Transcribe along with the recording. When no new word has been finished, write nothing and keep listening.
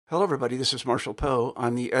Hello, everybody. This is Marshall Poe.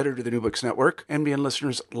 I'm the editor of the New Books Network. NBN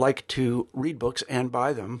listeners like to read books and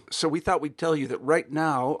buy them. So we thought we'd tell you that right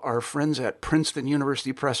now, our friends at Princeton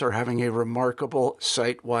University Press are having a remarkable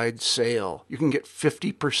site-wide sale. You can get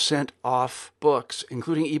 50% off books,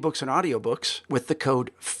 including ebooks and audiobooks, with the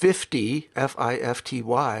code 50,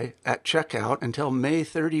 F-I-F-T-Y, at checkout until May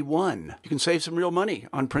 31. You can save some real money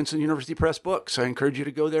on Princeton University Press books. I encourage you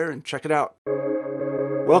to go there and check it out.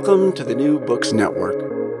 Welcome to the New Books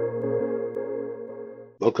Network.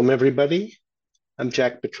 Welcome, everybody. I'm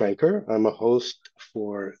Jack Petranker. I'm a host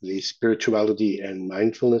for the Spirituality and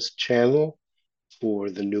Mindfulness channel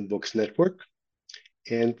for the New Books Network.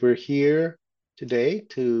 And we're here today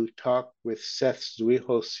to talk with Seth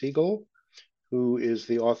Zuiho Segall, who is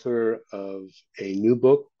the author of a new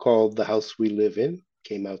book called The House We Live In,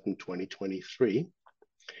 came out in 2023.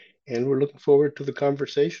 And we're looking forward to the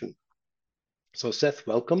conversation. So, Seth,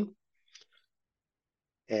 welcome.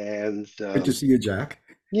 And good to see you, Jack.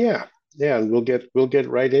 Yeah, and we'll get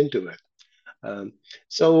right into it.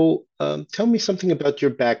 So tell me something about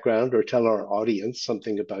your background, or tell our audience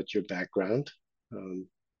something about your background.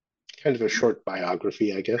 Kind of a short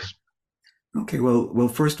biography, I guess. Okay, well,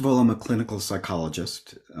 first of all, I'm a clinical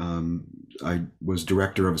psychologist. I was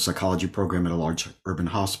director of a psychology program at a large urban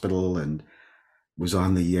hospital and was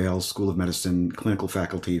on the Yale School of Medicine clinical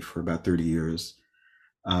faculty for about 30 years.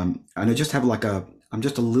 And I just have I'm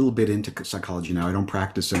just a little bit into psychology now. I don't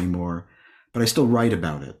practice anymore, but I still write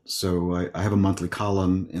about it. So I have a monthly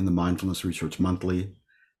column in the Mindfulness Research Monthly,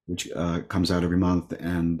 which comes out every month,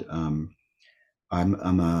 and I'm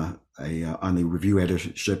on the review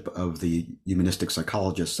editorship of the Humanistic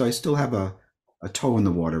Psychologist. So I still have a toe in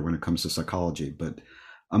the water when it comes to psychology, but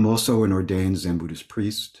I'm also an ordained Zen Buddhist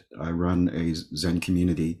priest. I run a Zen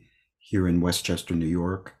community here in Westchester, New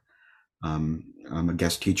York. I'm a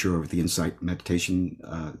guest teacher over at the Insight Meditation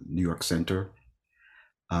New York Center,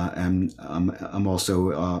 and I'm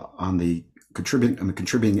also I'm a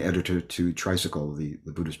contributing editor to Tricycle, the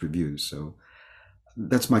Buddhist Reviews. So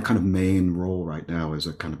that's my kind of main role right now as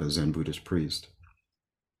a kind of a Zen Buddhist priest.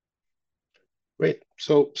 Great.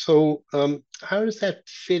 So how does that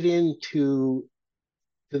fit into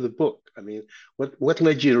the book? I mean, what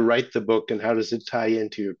led you to write the book, and how does it tie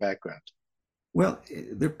into your background? Well,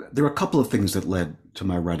 there are a couple of things that led to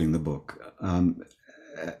my writing the book.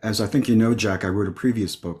 As I think you know, Jack, I wrote a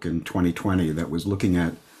previous book in 2020 that was looking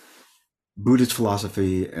at Buddhist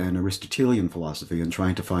philosophy and Aristotelian philosophy and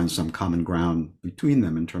trying to find some common ground between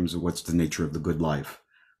them in terms of what's the nature of the good life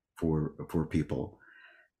for people.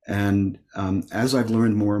 And as I've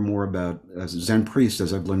learned more and more about, as a Zen priest,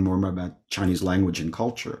 as I've learned more and more about Chinese language and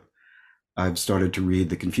culture, I've started to read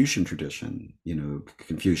the Confucian tradition,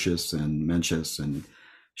 Confucius and Mencius and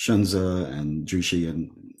Shunzi and Jushi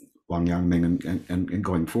and Wang Yangming and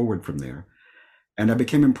going forward from there. And I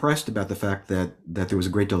became impressed about the fact that there was a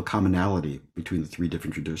great deal of commonality between the three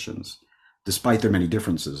different traditions, despite their many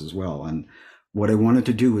differences as well. And what I wanted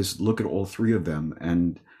to do is look at all three of them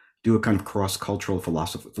and do a kind of cross-cultural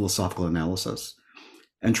philosophical analysis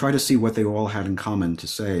and try to see what they all had in common to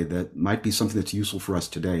say that might be something that's useful for us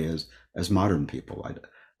today as modern people.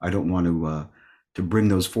 I don't want to bring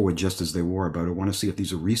those forward just as they were, but I want to see if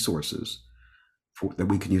these are resources that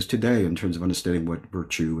we can use today in terms of understanding what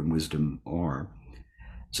virtue and wisdom are.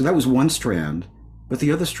 So that was one strand, but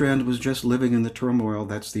the other strand was just living in the turmoil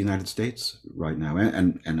that's the United States right now,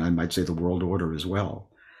 and I might say the world order as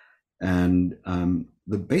well. And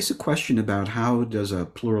the basic question about how does a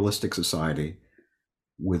pluralistic society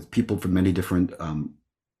with people from many different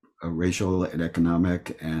racial and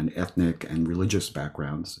economic and ethnic and religious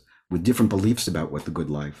backgrounds with different beliefs about what the good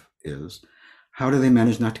life is, how do they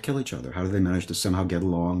manage not to kill each other? How do they manage to somehow get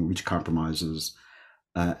along, reach compromises,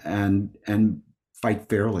 and fight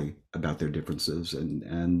fairly about their differences?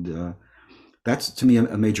 And that's, to me,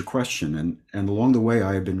 a major question. And along the way,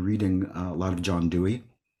 I have been reading a lot of John Dewey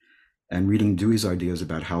and reading Dewey's ideas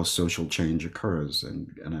about how social change occurs.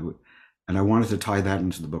 And I wanted to tie that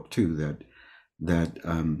into the book too, that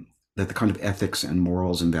the kind of ethics and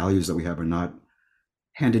morals and values that we have are not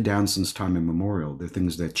handed down since time immemorial. They're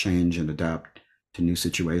things that change and adapt to new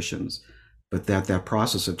situations, but that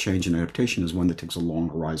process of change and adaptation is one that takes a long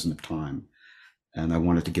horizon of time. And I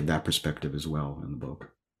wanted to give that perspective as well in the book.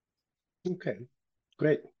 Okay,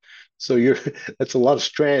 great. So that's a lot of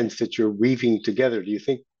strands that you're weaving together.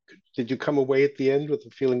 Did you come away at the end with the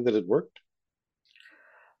feeling that it worked?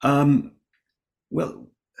 Well,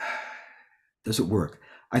 does it work?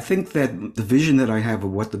 I think that the vision that I have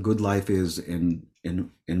of what the good life is in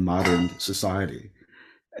modern society,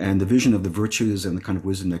 and the vision of the virtues and the kind of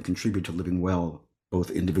wisdom that contribute to living well, both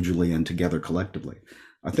individually and together collectively,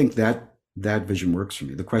 I think that that vision works for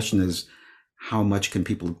me. The question is, how much can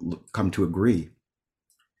people come to agree?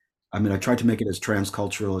 I mean, I tried to make it as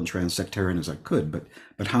transcultural and transsectarian as I could,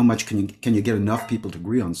 but how much can you get enough people to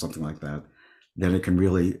agree on something like that, that it can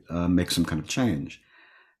really make some kind of change?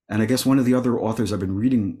 And I guess one of the other authors I've been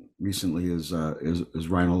reading recently is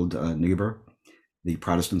Reinhold Niebuhr, the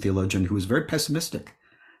Protestant theologian, who is very pessimistic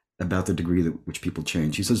about the degree that which people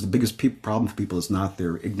change. He says the biggest problem for people is not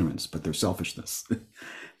their ignorance, but their selfishness.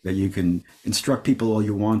 That you can instruct people all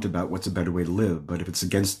you want about what's a better way to live, but if it's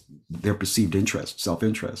against their perceived interest,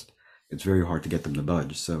 self-interest, it's very hard to get them to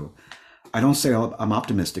budge. So I don't say I'm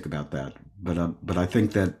optimistic about that, but I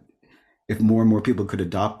think that if more and more people could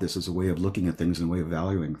adopt this as a way of looking at things and a way of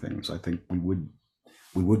valuing things, I think we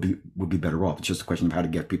would be better off. It's just a question of how to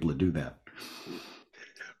get people to do that.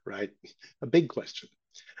 Right, a big question.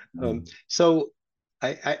 So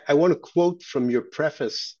I want to quote from your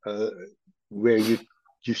preface where you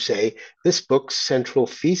say this book's central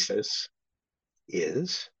thesis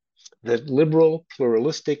is that liberal,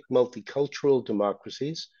 pluralistic, multicultural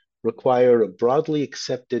democracies require a broadly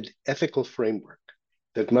accepted ethical framework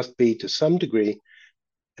that must be, to some degree,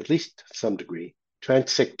 at least some degree,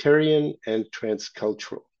 transsectarian and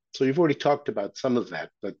transcultural. So you've already talked about some of that,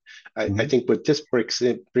 but I think what this brings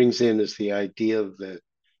in is the idea that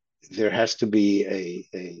there has to be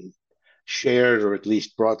a shared or at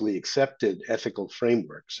least broadly accepted ethical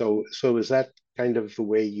framework. So is that kind of the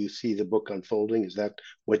way you see the book unfolding? Is that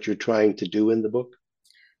what you're trying to do in the book?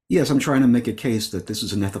 Yes, I'm trying to make a case that this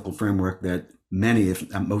is an ethical framework that many, if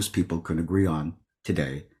not most people, could agree on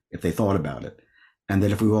today if they thought about it, and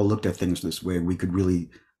that if we all looked at things this way, we could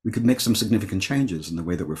make some significant changes in the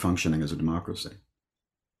way that we're functioning as a democracy.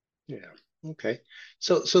 Yeah. Okay.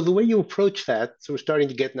 So the way you approach that, so we're starting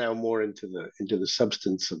to get now more into the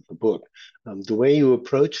substance of the book. The way you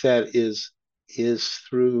approach that is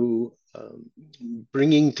through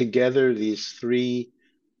bringing together these three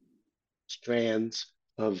strands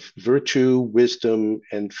of virtue, wisdom,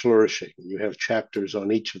 and flourishing. You have chapters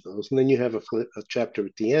on each of those, and then you have a chapter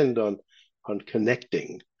at the end on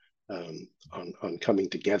connecting, on coming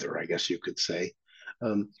together, I guess you could say.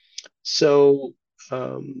 Um, so,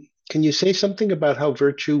 can you say something about how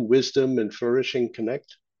virtue, wisdom, and flourishing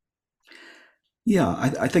connect? Yeah,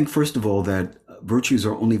 I think first of all that virtues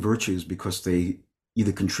are only virtues because they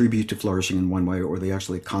either contribute to flourishing in one way or they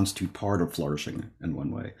actually constitute part of flourishing in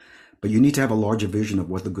one way. But you need to have a larger vision of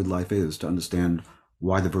what the good life is to understand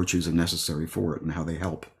why the virtues are necessary for it and how they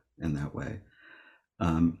help in that way.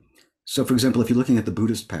 So, for example, if you're looking at the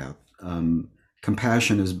Buddhist path,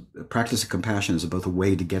 practice of compassion is both a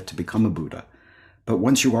way to get to become a Buddha. But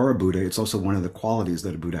once you are a Buddha, it's also one of the qualities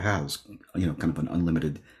that a Buddha has, kind of an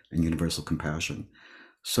unlimited and universal compassion.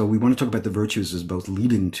 So we want to talk about the virtues as both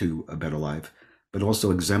leading to a better life, but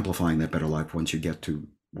also exemplifying that better life once you get to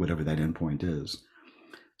whatever that endpoint is.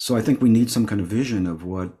 So I think we need some kind of vision of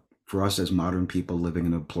what, for us as modern people living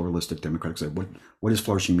in a pluralistic democratic society, what does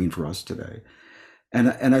flourishing mean for us today?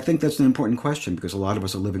 And I think that's an important question because a lot of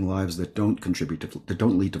us are living lives that don't that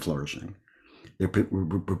don't lead to flourishing.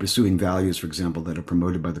 We're pursuing values, for example, that are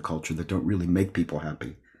promoted by the culture that don't really make people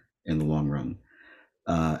happy in the long run.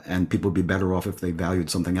 And people would be better off if they valued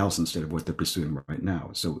something else instead of what they're pursuing right now.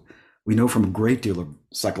 So we know from a great deal of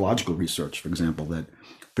psychological research, for example, that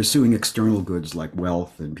pursuing external goods like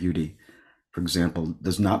wealth and beauty, for example,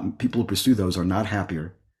 people who pursue those are not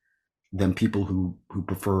happier than people who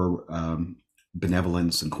prefer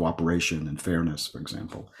benevolence and cooperation and fairness, for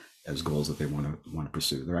example, as goals that they want to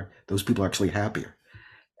pursue. Those people are actually happier.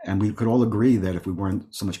 And we could all agree that if we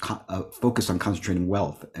weren't so much focused on concentrating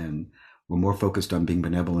wealth and we're more focused on being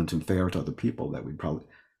benevolent and fair to other people, that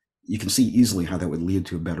you can see easily how that would lead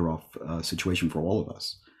to a better off situation for all of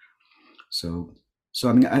us. So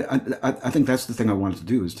I mean, I think that's the thing I wanted to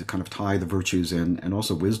do, is to kind of tie the virtues in and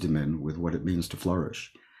also wisdom in with what it means to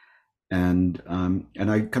flourish. And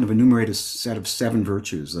I kind of enumerate a set of 7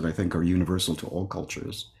 virtues that I think are universal to all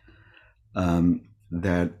cultures,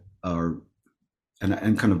 that are,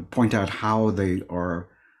 and kind of point out how they are,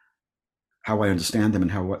 how I understand them,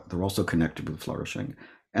 and how they're also connected with flourishing.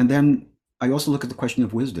 And then I also look at the question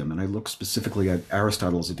of wisdom, and I look specifically at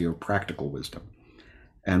Aristotle's idea of practical wisdom.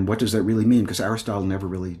 And what does that really mean? Because Aristotle never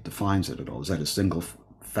really defines it at all. Is that a single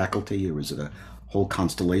faculty, or is it a whole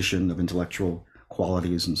constellation of intellectual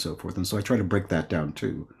qualities and so forth? And so I try to break that down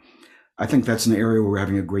too. I think that's an area where we're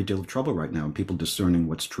having a great deal of trouble right now, people discerning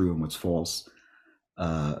what's true and what's false,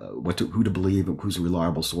 who to believe, who's a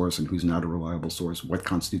reliable source and who's not a reliable source, what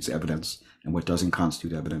constitutes evidence and what doesn't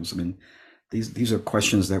constitute evidence. I mean, these are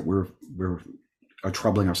questions that are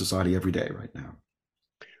troubling our society every day right now.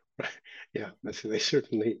 Yeah, they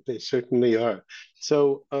certainly are.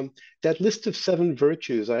 So that list of seven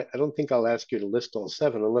virtues, I don't think I'll ask you to list all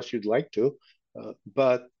seven unless you'd like to,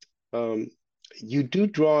 but um, you do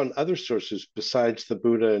draw on other sources besides the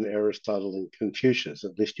Buddha and Aristotle and Confucius.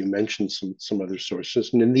 At least you mentioned some other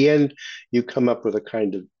sources, and in the end, you come up with a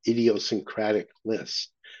kind of idiosyncratic list.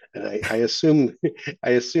 And I assume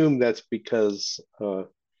I assume that's because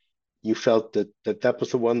you felt that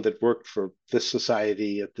was the one that worked for this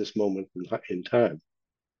society at this moment in time.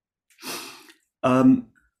 Um,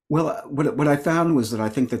 well, what I found was that I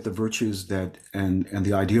think that the virtues that and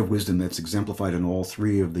the idea of wisdom that's exemplified in all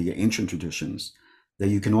three of the ancient traditions, that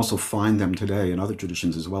you can also find them today in other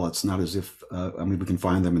traditions as well. It's not as if I mean we can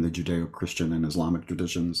find them in the Judeo-Christian and Islamic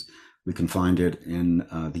traditions. We can find it in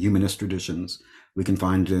the humanist traditions. We can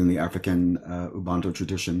find it in the African Ubuntu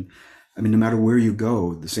tradition. I mean, no matter where you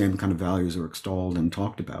go, the same kind of values are extolled and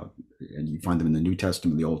talked about, and you find them in the New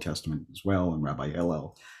Testament, the Old Testament as well, and Rabbi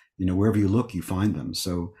Hillel. You know, wherever you look, you find them.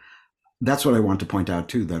 So that's what I want to point out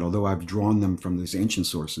too, that although I've drawn them from these ancient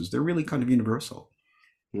sources, they're really kind of universal.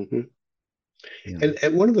 Mm-hmm. Yeah.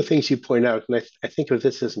 And one of the things you point out, and I think of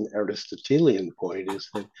this as an Aristotelian point, is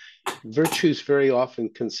that virtues very often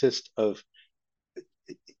consist of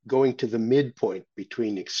going to the midpoint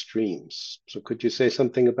between extremes. So could you say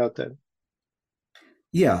something about that?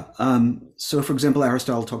 Yeah. So, for example,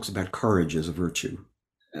 Aristotle talks about courage as a virtue.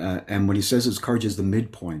 And when he says his courage is the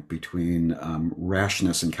midpoint between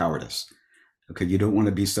rashness and cowardice. Okay, you don't want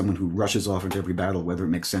to be someone who rushes off into every battle, whether it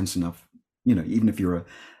makes sense enough. You know, even if you're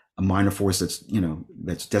a minor force that's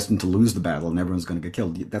that's destined to lose the battle and everyone's going to get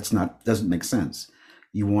killed, doesn't make sense.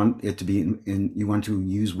 You want it to be you want to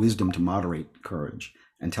use wisdom to moderate courage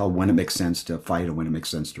and tell when it makes sense to fight and when it makes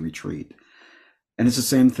sense to retreat. And it's the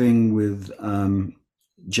same thing with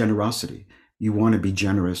generosity. You want to be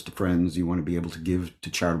generous to friends. You want to be able to give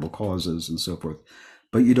to charitable causes and so forth.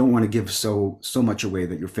 But you don't want to give so much away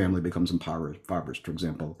that your family becomes impoverished, for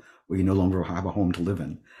example, or you no longer have a home to live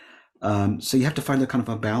in. So you have to find a kind of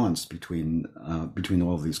a balance between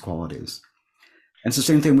all of these qualities. And it's the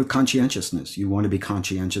same thing with conscientiousness. You want to be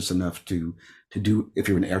conscientious enough to do, if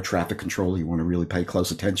you're an air traffic controller, you want to really pay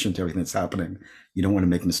close attention to everything that's happening. You don't want to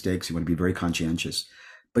make mistakes. You want to be very conscientious.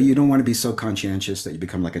 But you don't want to be so conscientious that you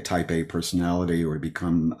become like a type A personality or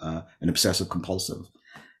become an obsessive compulsive.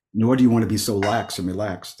 Nor do you want to be so lax and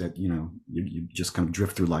relaxed that, you just kind of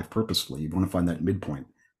drift through life purposefully. You want to find that midpoint,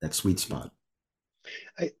 that sweet spot.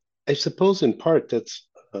 I suppose in part that's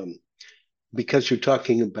because you're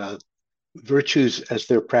talking about virtues as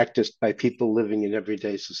they're practiced by people living in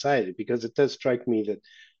everyday society, because it does strike me that,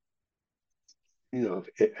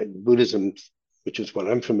 Buddhism, which is what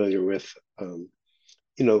I'm familiar with,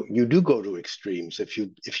 you do go to extremes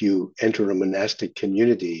if you enter a monastic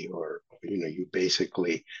community, or you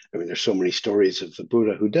basically, I mean, there's so many stories of the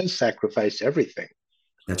Buddha who does sacrifice everything.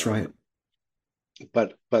 That's right.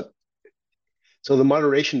 But so the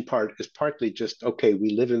moderation part is partly just, okay,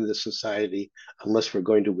 we live in this society, unless we're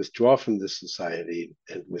going to withdraw from this society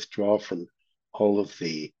and withdraw from all of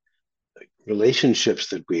the relationships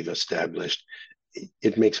that we've established,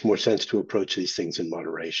 it makes more sense to approach these things in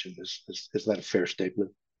moderation. Is that a fair statement?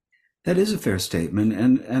 That is a fair statement.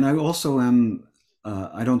 And I also am,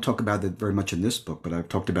 I don't talk about it very much in this book, but I've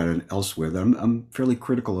talked about it elsewhere, that I'm fairly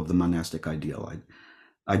critical of the monastic ideal.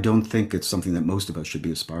 I don't think it's something that most of us should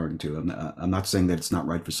be aspiring to. I'm not saying that it's not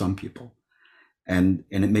right for some people. And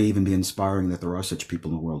it may even be inspiring that there are such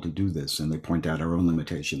people in the world who do this, and they point out our own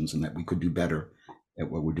limitations and that we could do better at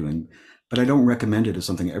what we're doing. But I don't recommend it as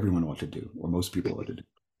something everyone ought to do, or most people ought to do.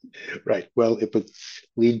 Right. Well, it would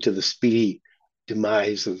lead to the speedy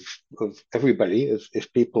demise of everybody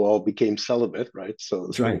if people all became celibate, right? So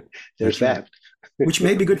That's right. There's That's right. that. Which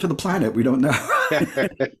may be good for the planet. We don't know.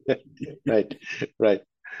 Right. Right.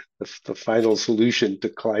 The final solution to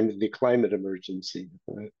the climate emergency.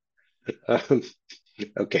 Um,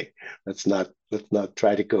 okay, let's not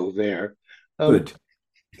try to go there. Good.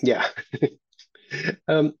 Yeah.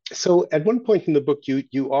 So at one point in the book,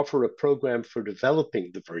 you offer a program for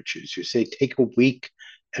developing the virtues. You say take a week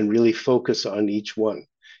and really focus on each one.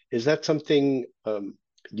 Is that something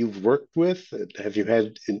you've worked with? Have you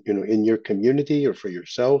had in your community or for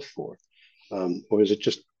yourself, or is it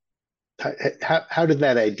just how did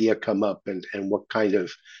that idea come up, and what kind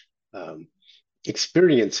of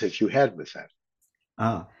experience have you had with that?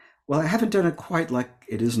 Ah, well, I haven't done it quite like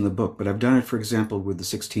it is in the book, but I've done it, for example, with the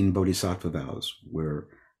 16 Bodhisattva vows, where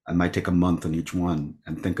I might take a month on each one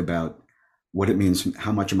and think about what it means,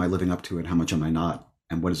 how much am I living up to it, how much am I not,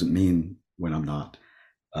 and what does it mean when I'm not?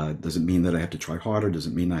 Does it mean that I have to try harder? Does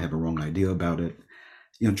it mean I have a wrong idea about it?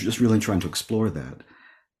 Just really trying to explore that.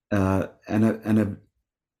 And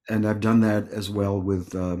I've done that as well with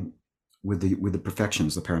the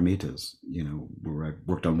perfections, the paramitas, where I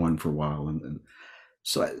worked on one for a while, and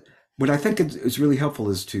so what I think is really helpful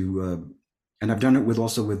is to, and I've done it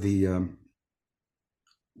also with the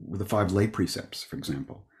 5 lay precepts, for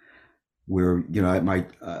example, where I might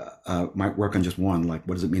work on just one, like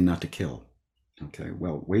what does it mean not to kill? Okay,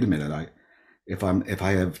 well, wait a minute, if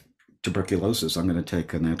I have tuberculosis, I'm going to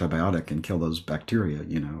take an antibiotic and kill those bacteria,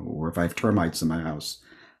 or if I have termites in my house,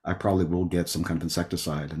 I probably will get some kind of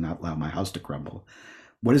insecticide and not allow my house to crumble.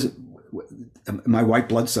 What is it? My white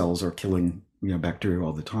blood cells are killing bacteria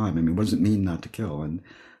all the time. I mean, what does it mean not to kill? And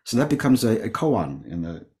so that becomes a koan in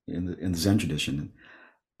the Zen tradition,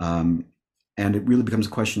 and it really becomes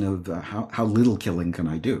a question of how little killing can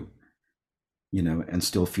I do, and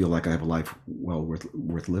still feel like I have a life well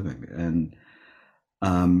worth living. And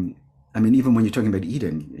I mean, even when you're talking about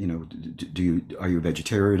eating, are you a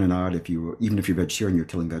vegetarian or not? Even if you're vegetarian, you're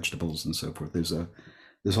killing vegetables and so forth. There's a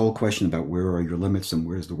whole question about where are your limits and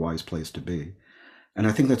where's the wise place to be. And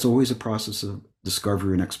I think that's always a process of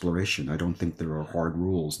discovery and exploration. I don't think there are hard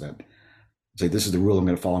rules that say this is the rule I'm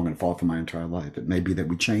going to follow for my entire life. It may be that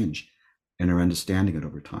we change in our understanding it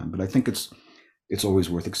over time, but I think it's always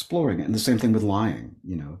worth exploring. And the same thing with lying.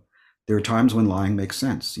 There are times when lying makes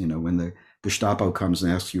sense. When the Gestapo comes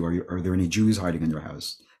and asks you, are there any Jews hiding in your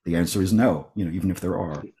house? The answer is no, even if there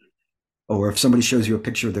are. Or if somebody shows you a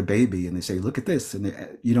picture of their baby and they say, look at this.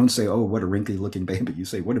 And you don't say, oh, what a wrinkly looking baby. You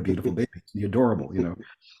say, what a beautiful baby. It's adorable.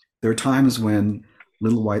 There are times when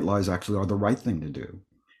little white lies actually are the right thing to do.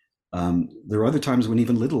 There are other times when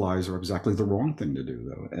even little lies are exactly the wrong thing to do,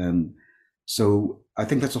 though. And so I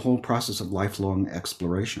think that's a whole process of lifelong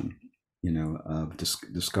exploration, of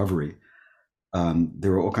discovery.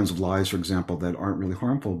 There are all kinds of lies, for example, that aren't really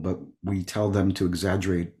harmful, but we tell them to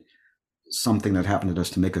exaggerate something that happened to us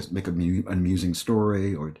to make an amusing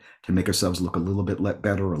story, or to make ourselves look a little bit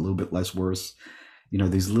better or a little bit less worse.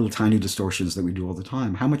 These little tiny distortions that we do all the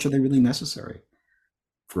time. How much are they really necessary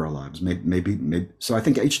for our lives? Maybe. So I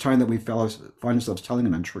think each time that we find ourselves telling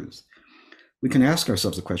an untruth, we can ask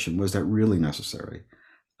ourselves the question: was that really necessary?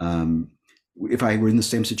 If I were in the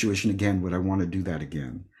same situation again, would I want to do that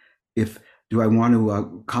again? Do I want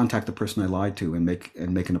to contact the person I lied to and make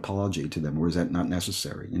an apology to them, or is that not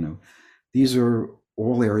necessary? These are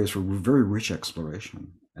all areas for very rich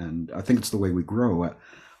exploration, and I think it's the way we grow.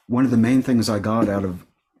 One of the main things I got out of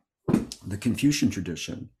the Confucian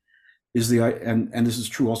tradition is and this is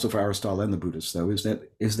true also for Aristotle and the Buddhists, though, is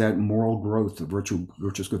that moral growth,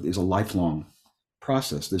 virtuous growth, is a lifelong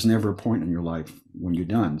process. There's never a point in your life when you're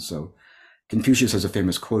done. So Confucius has a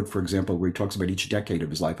famous quote, for example, where he talks about each decade of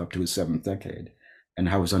his life up to his 7th decade and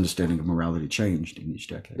how his understanding of morality changed in each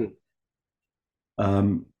decade.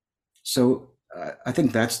 So I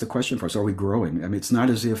think that's the question for us. Are we growing? I mean, it's not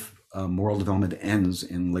as if moral development ends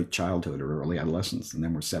in late childhood or early adolescence and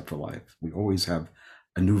then we're set for life. We always have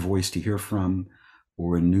a new voice to hear from,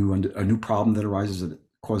 or a new problem that arises that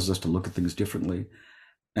causes us to look at things differently.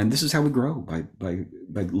 And this is how we grow, by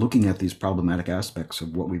looking at these problematic aspects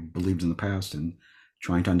of what we believed in the past and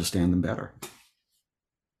trying to understand them better.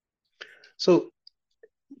 So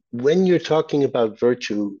when you're talking about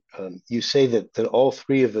virtue, you say that all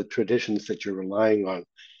 3 of the traditions that you're relying on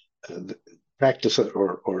practice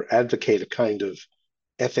or advocate a kind of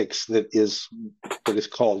ethics that is what is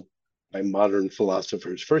called by modern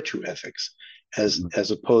philosophers virtue ethics,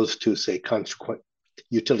 as opposed to, say,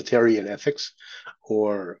 utilitarian ethics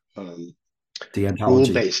or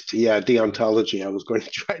rule-based, deontology. I was going to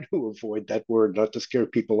try to avoid that word, not to scare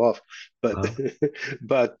people off, but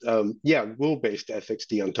rule-based ethics,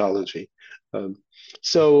 deontology.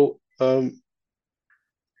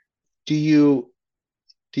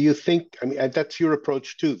 Do you think? I mean, that's your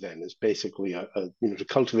approach too. Then is basically to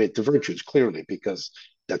cultivate the virtues, clearly, because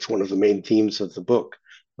that's one of the main themes of the book.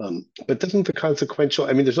 But doesn't the consequential?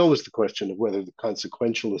 I mean, there's always the question of whether the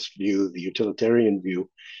consequentialist view, the utilitarian view,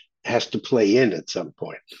 has to play in at some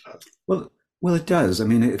point. Well, it does. I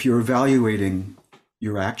mean, if you're evaluating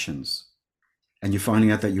your actions and you're finding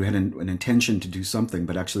out that you had an intention to do something,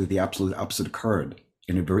 but actually the absolute opposite occurred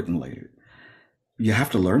inadvertently, you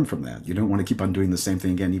have to learn from that. You don't want to keep on doing the same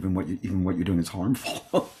thing again, even what you're doing is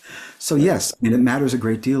harmful. So yes, I mean, it matters a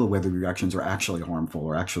great deal whether your actions are actually harmful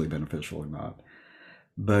or actually beneficial or not.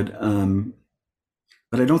 But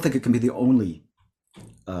I don't think it can be the only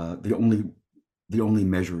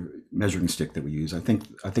measuring stick that we use. I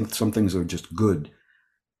think some things are just good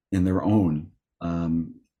in their own,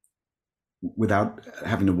 without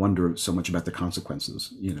having to wonder so much about the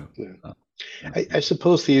consequences. I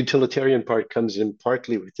suppose the utilitarian part comes in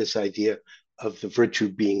partly with this idea the virtue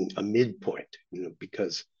being a midpoint,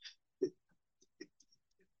 because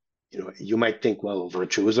you might think, well,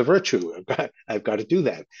 virtue is a virtue. I've got to do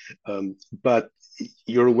that. But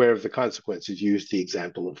you're aware of the consequences. You use the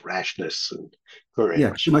example of rashness and Yeah,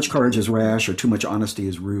 courage. too much courage is rash, or too much honesty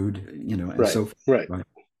is rude, and Right, so forth. right, Right?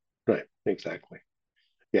 right, exactly.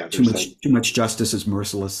 Yeah, Too there's much that. too much justice is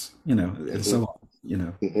merciless, and Hmm. so on.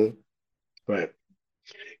 Hmm. Right.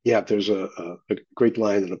 Yeah, there's a great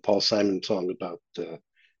line in a Paul Simon song about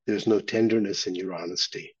there's no tenderness in your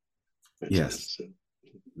honesty. Yes,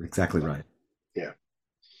 exactly Well, right. yeah.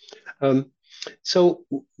 Um, so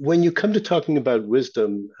when you come to talking about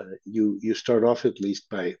wisdom, you start off at least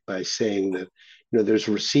by saying that there's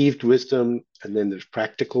received wisdom and then there's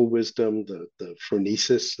practical wisdom, the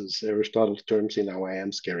phronesis, as Aristotle's term. See, now I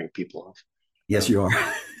am scaring people off. Yes, Um, you are.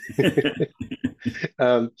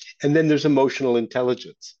 and then there's emotional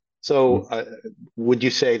intelligence. So would you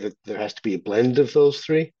say that there has to be a blend of those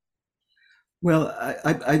three? Well,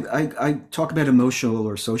 I talk about emotional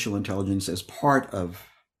or social intelligence as part of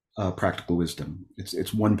practical wisdom.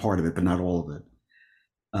 It's one part of it, but not all of it.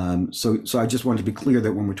 So I just wanted to be clear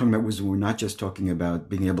that when we're talking about wisdom, we're not just talking about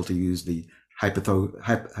being able to use the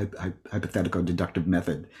hypothetical deductive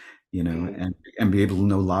method, Mhm. and be able to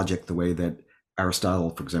know logic the way that Aristotle,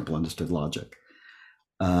 for example, understood logic.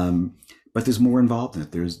 Um, but there's more involved in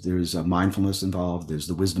it. There's mindfulness involved. There's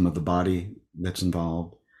the wisdom of the body that's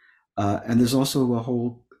involved, and there's also a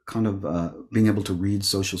whole kind of being able to read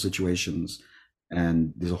social situations,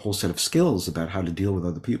 and there's a whole set of skills about how to deal with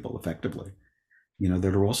other people effectively,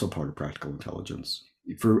 that are also part of practical intelligence.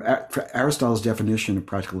 For Aristotle's definition of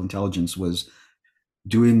practical intelligence was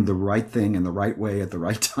doing the right thing in the right way at the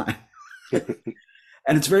right time.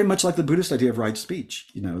 And it's very much like the Buddhist idea of right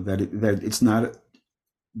speech, that it's not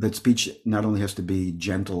that speech not only has to be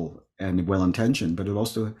gentle and well intentioned, but it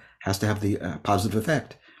also has to have the positive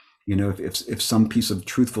effect. If some piece of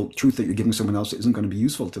truth that you're giving someone else isn't going to be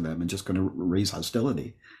useful to them and just going to raise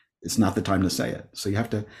hostility, it's not the time to say it. So you have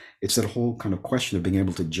to. It's that whole kind of question of being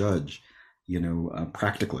able to judge,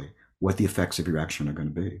 practically what the effects of your action are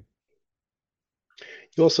going to be.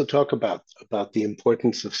 You also talk about the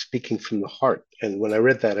importance of speaking from the heart. And when I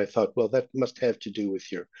read that, I thought, well, that must have to do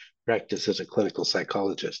with your practice as a clinical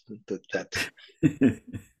psychologist.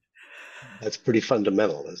 That's pretty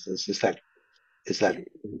fundamental. Is that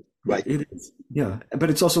right? It is, yeah, but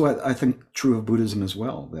it's also, I think, true of Buddhism as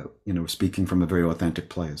well. That speaking from a very authentic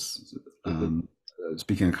place, Hmm.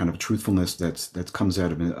 speaking a kind of truthfulness that comes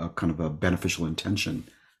out of a kind of a beneficial intention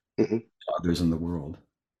Hmm. to others in the world.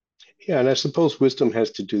 Yeah, and I suppose wisdom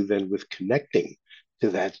has to do then with connecting to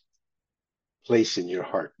that place in your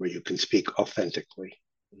heart where you can speak authentically.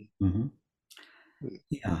 Hmm.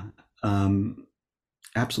 Yeah, um,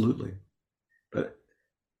 absolutely. But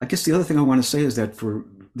I guess the other thing I want to say is that for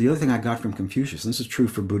the other thing I got from Confucius, and this is true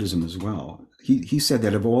for Buddhism as well. He said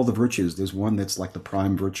that of all the virtues, there's one that's like the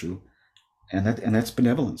prime virtue, and that's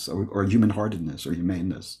benevolence or human-heartedness or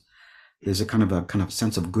humaneness. There's a kind of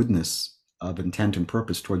sense of goodness, of intent and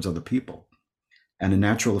purpose towards other people, and a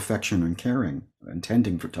natural affection and caring and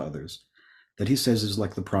tending to others that he says is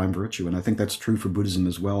like the prime virtue. And I think that's true for Buddhism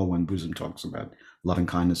as well, when Buddhism talks about loving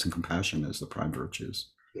kindness and compassion as the prime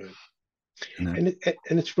virtues. Right. And that,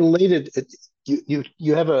 And it's related.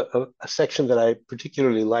 You have a section that I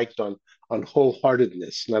particularly liked on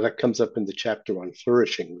wholeheartedness. Now that comes up in the chapter on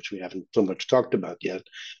flourishing, which we haven't so much talked about yet.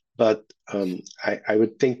 But I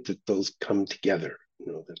would think that those come together.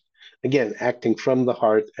 That again, acting from the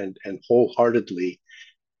heart and wholeheartedly,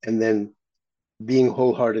 and then being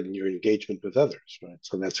wholehearted in your engagement with others. Right.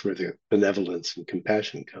 So that's where the benevolence and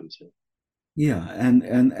compassion comes in. yeah, and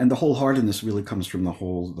the wholeheartedness really comes from the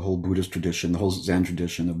whole Buddhist tradition, the whole Zen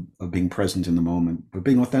tradition of being present in the moment, but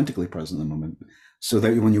being authentically present in the moment, so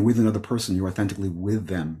that when you're with another person, you're authentically with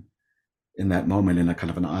them in that moment in a kind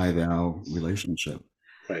of an I thou relationship.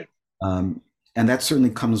 Right. Um, and that certainly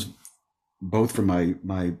comes both from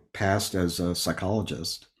my past as a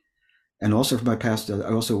psychologist, and also from my past.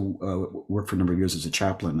 I also worked for a number of years as a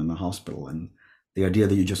chaplain in the hospital, and the idea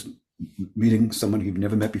that you're just meeting someone you've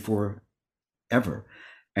never met before ever,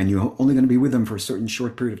 and you're only going to be with them for a certain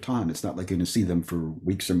short period of time. It's not like you're going to see them for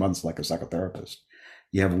weeks or months like a psychotherapist.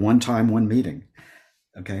 You have one time, one meeting.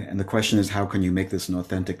 Okay, and the question is, how can you make this an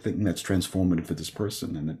authentic thing that's transformative for this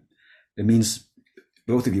person? And it means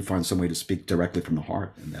both of you find some way to speak directly from the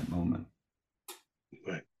heart in that moment.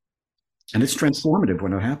 Right. And it's transformative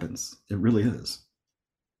when it happens. It really is.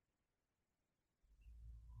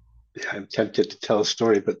 I'm tempted to tell a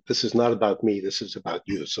story, but this is not about me. This is about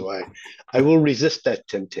you. So I will resist that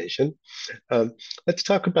temptation. Let's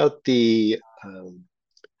talk about the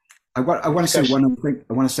I want to say discussion. one other thing.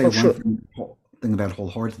 I want to say Oh, one sure. thing about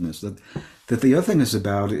wholeheartedness, that the other thing is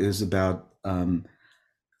about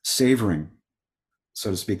savoring,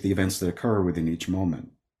 so to speak, the events that occur within each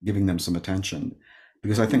moment, giving them some attention.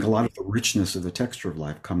 Because I think a lot of the richness of the texture of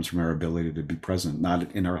life comes from our ability to be present,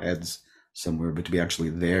 not in our heads somewhere, but to be actually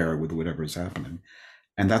there with whatever is happening.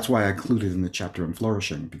 And that's why I included in the chapter on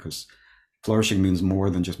flourishing, because flourishing means more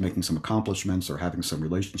than just making some accomplishments or having some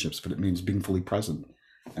relationships, but it means being fully present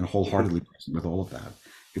and Mhm. wholeheartedly present with all of that.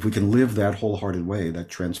 If we can live that wholehearted way, that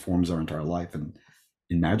transforms our entire life in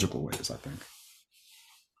magical ways, I think.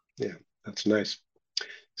 Yeah, that's nice.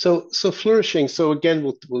 So flourishing. So again,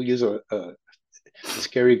 we'll use a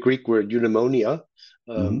scary Greek word, eudaimonia,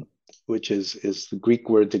 Mhm. um, which is the Greek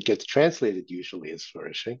word that gets translated usually as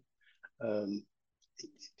flourishing. Um,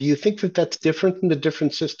 do you think that that's different in the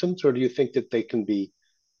different systems, or do you think that they can be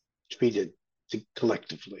treated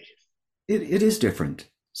collectively? It is different.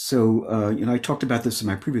 So, I talked about this in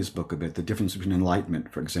my previous book a bit, the difference between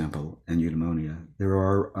enlightenment, for example, and eudaimonia. There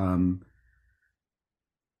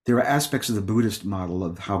are aspects of the Buddhist model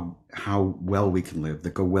of how well we can live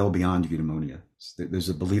that go well beyond eudaimonia. So there's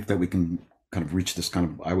a belief that we can kind of reach this kind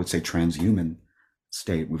of, I would say, transhuman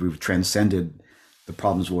state where we've transcended the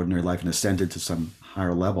problems of ordinary life and ascended to some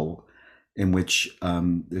higher level in which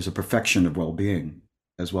there's a perfection of well-being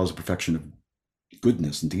as well as a perfection of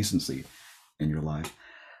goodness and decency in your life.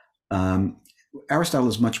 Um, Aristotle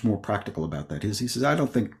is much more practical about that. He says, I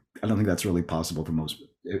don't think that's really possible for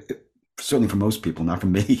certainly for most people, not for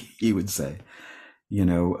me. He would say, we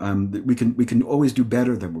can always do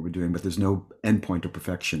better than what we're doing, but there's no endpoint of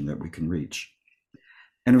perfection that we can reach.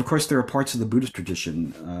 And of course, there are parts of the Buddhist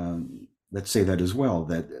tradition that say that as well.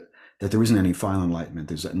 That there isn't any final enlightenment.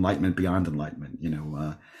 There's enlightenment beyond enlightenment.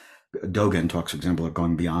 Dogen talks, for example, of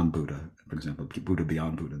going beyond Buddha, for example, Buddha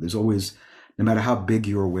beyond Buddha. There's always, no matter how big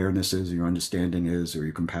your awareness is, or your understanding is, or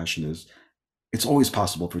your compassion is, it's always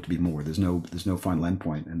possible for it to be more. There's no final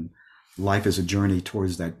endpoint, and life is a journey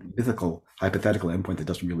towards that mythical, hypothetical endpoint that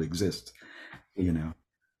doesn't really exist. You know.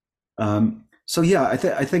 So yeah, I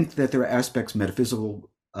think that there are aspects, metaphysical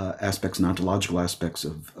aspects, and ontological aspects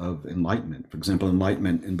of enlightenment. For example,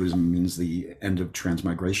 enlightenment in Buddhism means the end of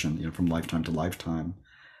transmigration, from lifetime to lifetime.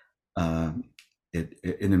 Uh, it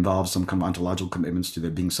involves some kind of ontological commitments to there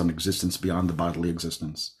being some existence beyond the bodily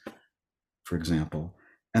existence, for example.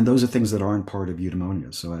 And those are things that aren't part of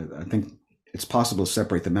eudaimonia. So I think it's possible to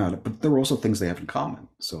separate them out, but there are also things they have in common.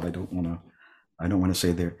 So I don't want to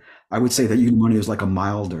say there. I would say that eudaimonia is like a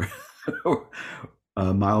milder,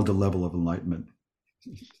 a milder level of enlightenment.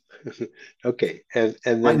 Okay, and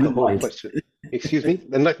then the Enlightenment whole light. question. Excuse me,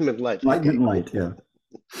 enlightenment light. Okay, Enlightenment cool. light.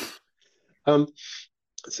 Yeah. Um,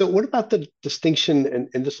 so what about the distinction,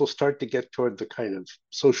 and this will start to get toward the kind of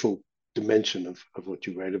social dimension of what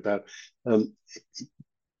you write about, um,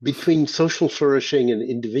 between social flourishing and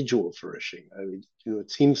individual flourishing? I mean,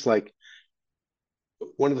 it seems like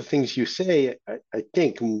one of the things you say, I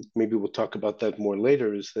think, and maybe we'll talk about that more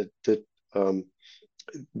later, is that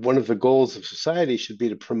one of the goals of society should be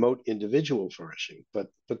to promote individual flourishing, but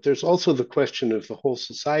there's also the question of the whole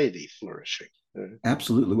society flourishing.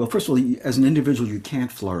 Absolutely. Well, first of all, as an individual, you can't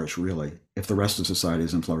flourish really if the rest of society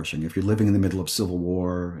isn't flourishing. If you're living in the middle of civil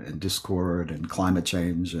war and discord and climate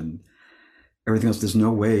change and everything else, there's no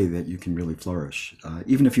way that you can really flourish.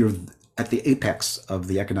 Even if you're at the apex of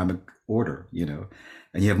the economic order,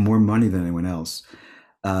 and you have more money than anyone else.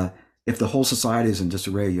 Uh, if the whole society is in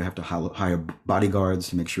disarray, you have to hire bodyguards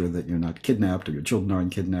to make sure that you're not kidnapped or your children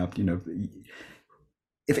aren't kidnapped.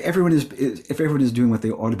 If everyone is doing what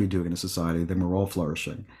they ought to be doing in a society, then we're all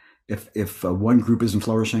flourishing. If one group isn't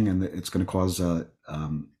flourishing and it's going to cause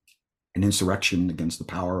an insurrection against the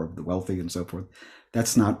power of the wealthy and so forth,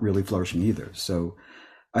 that's not really flourishing either. So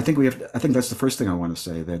I think that's the first thing I want to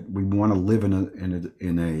say, that we want to live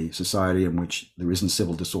in a society in which there isn't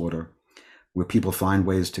civil disorder, where people find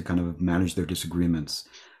ways to kind of manage their disagreements,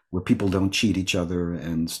 where people don't cheat each other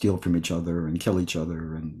and steal from each other and kill each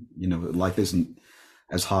other, and life isn't,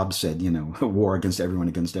 as Hobbes said, a war against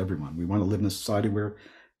everyone. We want to live in a society where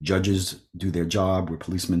judges do their job, where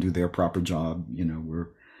policemen do their proper job,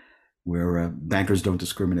 where bankers don't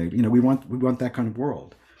discriminate. We want that kind of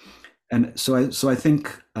world. And so I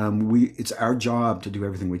think it's our job to do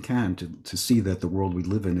everything we can to see that the world we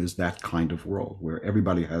live in is that kind of world where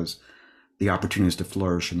everybody has the opportunities to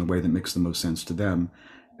flourish in the way that makes the most sense to them,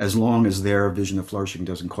 as long as their vision of flourishing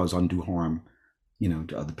doesn't cause undue harm,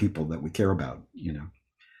 to other people that we care about.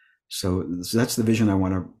 So that's the vision I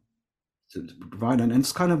want to provide, and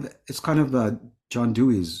it's kind of John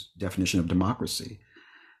Dewey's definition of democracy.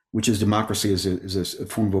 which is democracy is a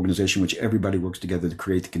form of organization in which everybody works together to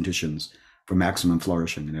create the conditions for maximum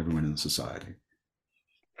flourishing in everyone in the society.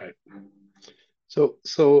 Right. So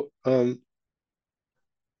I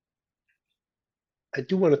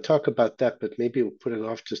do want to talk about that, but maybe we'll put it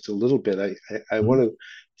off just a little bit. I want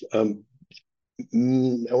to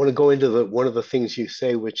go into one of the things you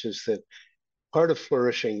say, which is that part of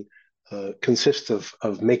flourishing consists of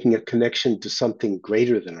making a connection to something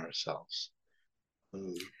greater than ourselves.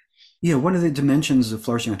 Yeah, one of the dimensions of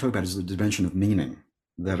flourishing I talk about is the dimension of meaning,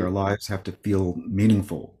 that our lives have to feel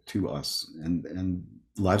meaningful to us, and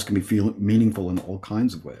lives can be meaningful in all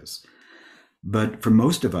kinds of ways. But for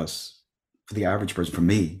most of us, for the average person, for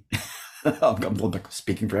me, I'm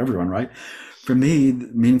speaking for everyone, right? For me,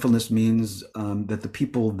 meaningfulness means that the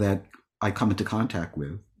people that I come into contact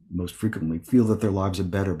with most frequently feel that their lives are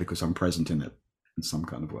better because I'm present in it in some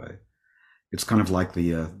kind of way. It's kind of like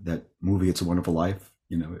that movie, It's a Wonderful Life.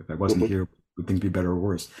 You know, if I wasn't here, would things be better or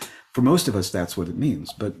worse? For most of us, that's what it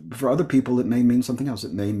means. But for other people, it may mean something else.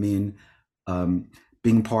 It may mean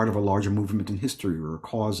being part of a larger movement in history or a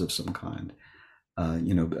cause of some kind.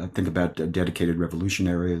 Think about dedicated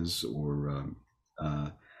revolutionaries, or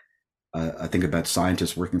I think about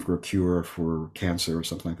scientists working for a cure for cancer or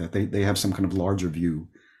something like that. They have some kind of larger view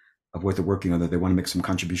of what they're working on, that they want to make some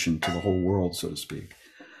contribution to the whole world, so to speak.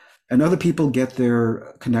 And other people get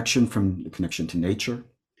their connection from the connection to nature,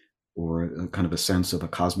 or a kind of a sense of a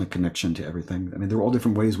cosmic connection to everything. I mean, there are all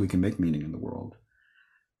different ways we can make meaning in the world.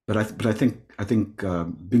 But I think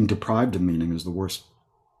being deprived of meaning is the worst.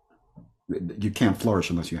 You can't flourish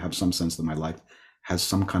unless you have some sense that my life has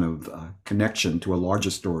some kind of connection to a larger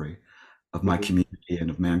story of my community and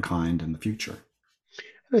of mankind and the future.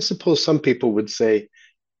 I suppose some people would say,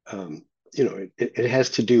 it has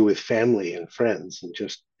to do with family and friends, and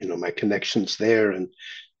just, my connections there, and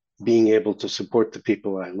being able to support the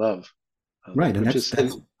people I love. Right, and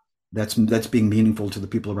that's being meaningful to the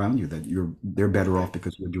people around you, that they're better off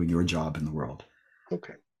because you're doing your job in the world.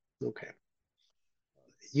 Okay.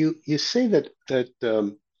 You say that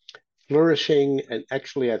flourishing, and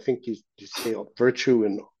actually I think you say virtue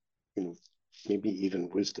and maybe even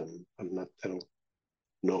wisdom. I don't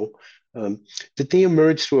know. That they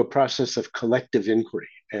emerge through a process of collective inquiry,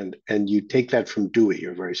 and you take that from Dewey.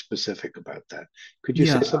 You're very specific about that. Could you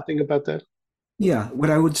say something about that? Yeah, what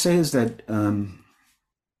I would say is that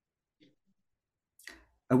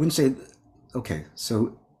I wouldn't say, okay,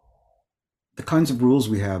 so the kinds of rules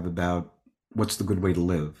we have about what's the good way to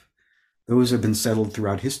live, those have been settled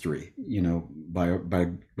throughout history, by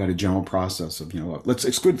a general process of,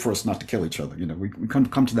 it's good for us not to kill each other. We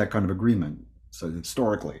come to that kind of agreement, so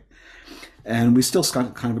historically. And we still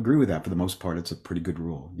kind of agree with that for the most part. It's a pretty good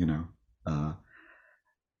rule,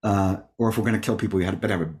 or if we're going to kill people, we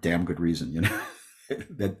better have a damn good reason,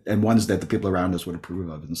 and ones that the people around us would approve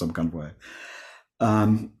of in some kind of way.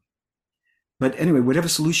 But anyway, whatever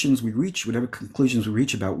solutions we reach, whatever conclusions we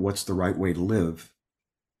reach about what's the right way to live,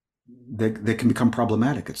 they can become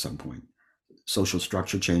problematic at some point. Social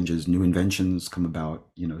structure changes, new inventions come about.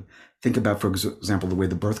 Think about, for example, the way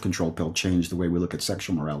the birth control pill changed the way we look at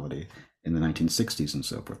sexual morality in the 1960s and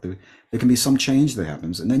so forth. There can be some change that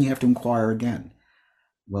happens, and then you have to inquire again.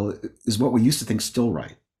 Well, is what we used to think still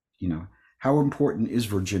right? How important is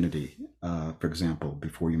virginity, for example,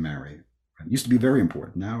 before you marry? It used to be very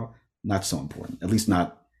important. Now, not so important, at least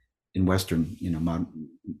not in Western,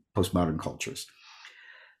 postmodern cultures.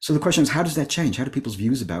 So the question is, how does that change? How do people's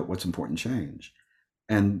views about what's important change?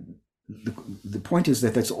 And the point is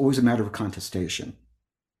that that's always a matter of contestation.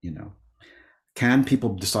 Can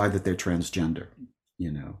people decide that they're transgender?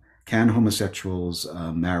 Can homosexuals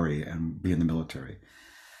marry and be in the military?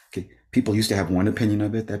 Okay, people used to have one opinion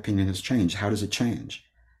of it. That opinion has changed. How does it change?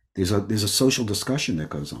 There's a social discussion that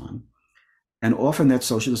goes on, and often that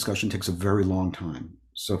social discussion takes a very long time.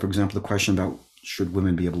 So, for example, the question about should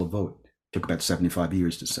women be able to vote took about 75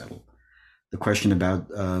 years to settle. The question about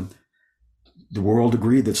the world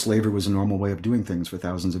agreed that slavery was a normal way of doing things for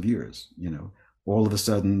thousands of years. All of a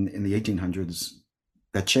sudden in the 1800s,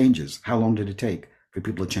 that changes. How long did it take for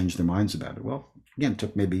people to change their minds about it? Well, again, it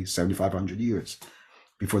took maybe 7,500 years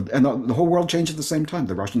before, and the whole world changed at the same time.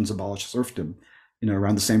 The Russians abolished serfdom,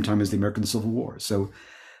 around the same time as the American Civil War. So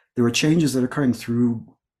there are changes that are occurring through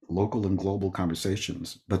local and global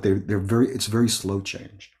conversations, but it's very slow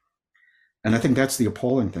change. And I think that's the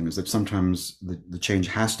appalling thing, is that sometimes the change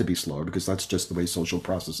has to be slower because that's just the way social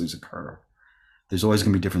processes occur. There's always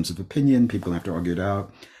going to be difference of opinion. People have to argue it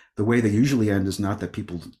out. The way they usually end is not that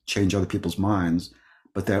people change other people's minds,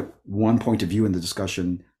 but that one point of view in the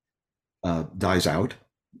discussion dies out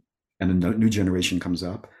and a new generation comes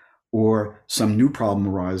up, or some new problem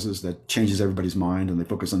arises that changes everybody's mind and they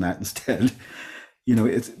focus on that instead.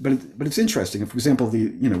 But it's interesting. For example,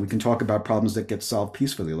 we can talk about problems that get solved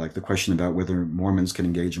peacefully, like the question about whether Mormons can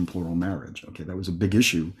engage in plural marriage. Okay, that was a big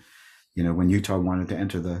issue, when Utah wanted to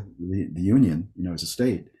enter the union, as a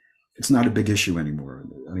state. It's not a big issue anymore.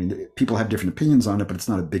 I mean, people have different opinions on it, but it's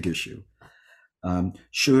not a big issue.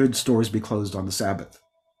 Should stores be closed on the Sabbath?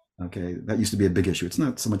 Okay, that used to be a big issue. It's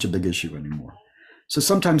not so much a big issue anymore. So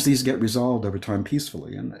sometimes these get resolved over time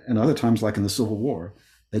peacefully, and other times, like in the Civil War,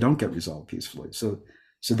 they don't get resolved peacefully. So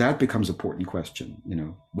that becomes an important question.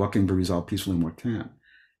 What can be resolved peacefully and what can't?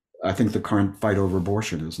 I think the current fight over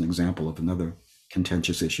abortion is an example of another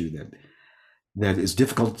contentious issue that is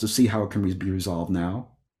difficult to see how it can be resolved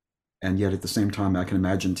now. And yet at the same time, I can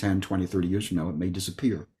imagine 10, 20, 30 years from now, it may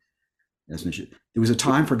disappear as an issue. There was a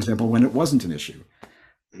time, for example, when it wasn't an issue.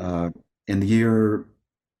 In the year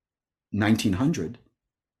 1900,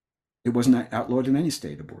 it wasn't outlawed in any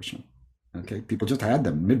state, abortion. Okay, people just had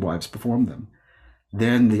them. Midwives performed them.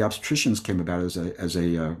 Then the obstetricians came about as a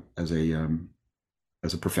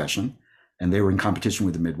profession, and they were in competition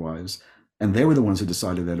with the midwives, and they were the ones who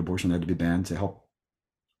decided that abortion had to be banned to help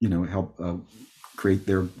create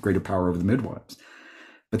their greater power over the midwives.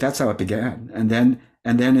 But that's how it began. And then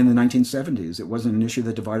in the 1970s, it wasn't an issue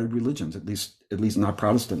that divided religions, at least not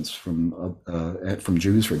Protestants from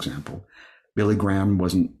Jews, for example. Billy Graham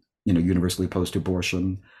wasn't universally opposed to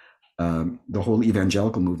abortion. The whole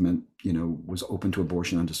evangelical movement, was open to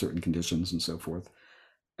abortion under certain conditions and so forth.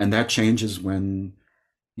 And that changes when,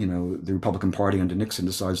 the Republican Party under Nixon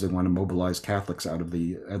decides they want to mobilize Catholics out of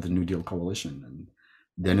the New Deal coalition. And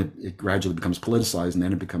then it gradually becomes politicized, and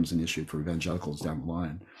then it becomes an issue for evangelicals down the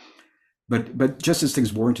line. But just as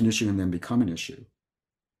things weren't an issue and then become an issue,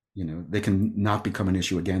 they can not become an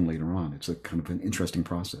issue again later on. It's a kind of an interesting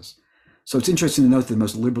process. So it's interesting to note that the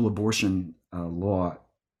most liberal abortion law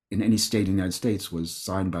in any state in the United States was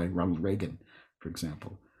signed by Ronald Reagan, for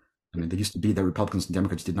example. I mean, there used to be that Republicans and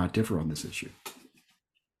Democrats did not differ on this issue.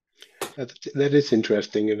 That is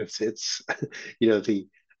interesting, and it's the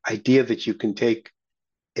idea that you can take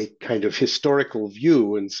a kind of historical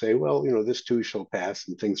view and say, well, this too shall pass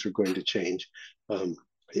and things are going to change.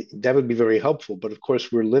 That would be very helpful. But of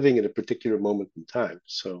course, we're living at a particular moment in time.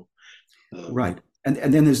 So, right. And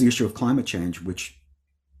then there's the issue of climate change, which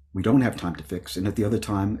we don't have time to fix. And at the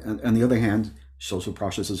other hand, social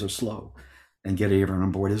processes are slow, and getting everyone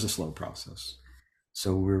on board is a slow process.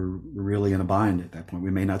 So we're really in a bind at that point.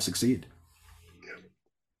 We may not succeed.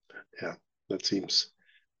 Yeah, that seems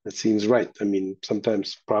right. I mean,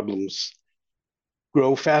 sometimes problems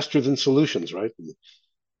grow faster than solutions, right?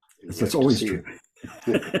 That's always true.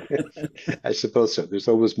 I suppose so. There's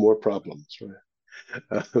always more problems, right?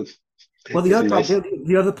 Well, the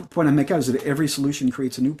other point I make out is that every solution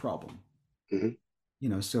creates a new problem.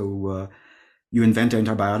 Mm-hmm. So you invent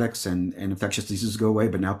antibiotics and infectious diseases go away,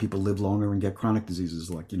 but now people live longer and get chronic diseases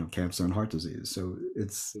like cancer and heart disease. So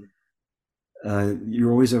it's you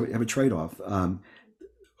always have a trade-off.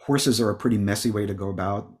 Horses are a pretty messy way to go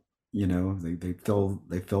about. They fill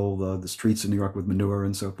the streets of New York with manure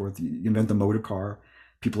and so forth. You invent the motor car,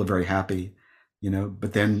 people are very happy,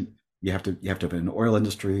 but then you have to have an oil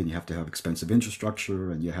industry, and you have to have expensive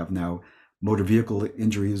infrastructure, and you have now motor vehicle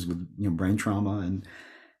injuries with brain trauma, and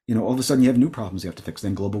all of a sudden you have new problems you have to fix.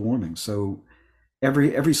 Then global warming. So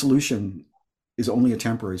every solution is only a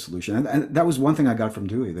temporary solution, and that was one thing I got from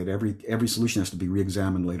Dewey, that every solution has to be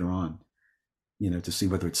re-examined later on, to see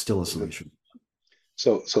whether it's still a solution.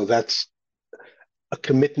 So that's a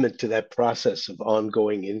commitment to that process of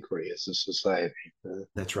ongoing inquiry as a society.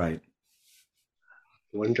 That's right.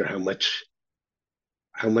 I wonder how much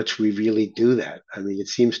we really do that. I mean, it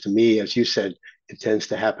seems to me, as you said, it tends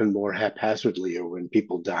to happen more haphazardly, or when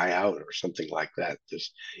people die out or something like that.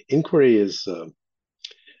 This inquiry is, I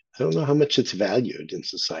don't know how much it's valued in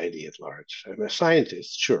society at large. I mean,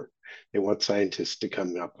 scientists, sure, they want scientists to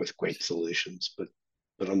come up with great solutions, but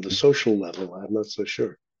on the social level, I'm not so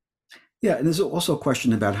sure. Yeah, and there's also a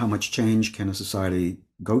question about how much change can a society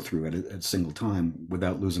go through at a single time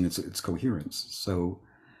without losing its coherence. So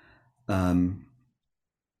I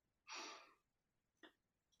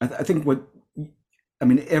think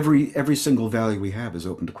every single value we have is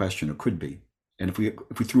open to question, or could be. And if we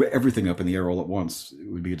threw everything up in the air all at once,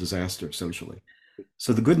 it would be a disaster socially.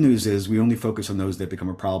 So the good news is we only focus on those that become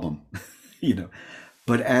a problem,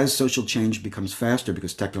 But as social change becomes faster,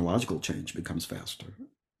 because technological change becomes faster,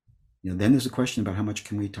 then there's a question about how much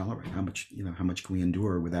can we tolerate, how much can we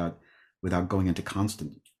endure without going into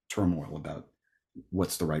constant turmoil about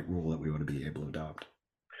what's the right rule that we ought to be able to adopt.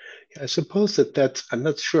 I suppose that's, I'm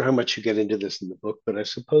not sure how much you get into this in the book, but I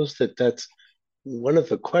suppose that's one of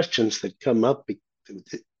the questions that comes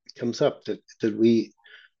up that we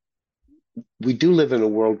do live in a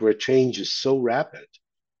world where change is so rapid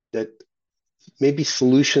that maybe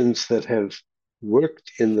solutions that have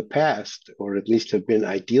worked in the past, or at least have been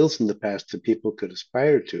ideals in the past that people could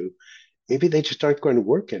aspire to, maybe they just aren't going to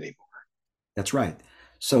work anymore. That's right.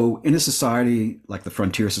 So in a society like the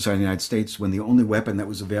frontier society of the United States, when the only weapon that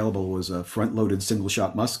was available was a front-loaded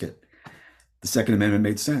single-shot musket, the Second Amendment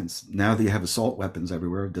made sense. Now that you have assault weapons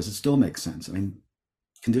everywhere, does it still make sense? I mean,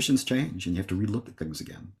 conditions change and you have to relook at things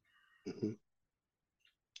again. Mm-hmm.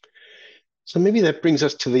 So maybe that brings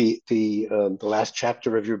us to the last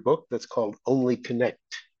chapter of your book that's called Only Connect,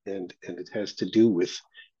 and it has to do with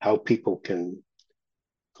how people can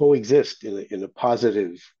coexist in a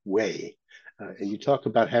positive way. And you talk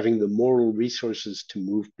about having the moral resources to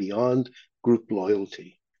move beyond group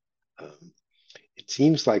loyalty. It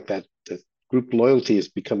seems like that group loyalty is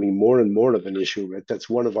becoming more and more of an issue. Right? That's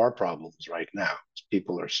one of our problems right now.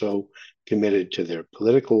 People are so committed to their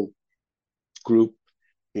political group,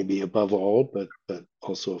 maybe above all, but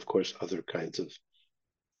also, of course, other kinds of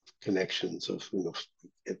connections of,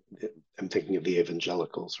 I'm thinking of the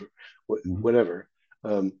evangelicals or whatever.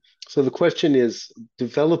 So the question is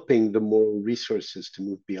developing the moral resources to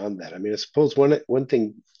move beyond that. I mean, I suppose one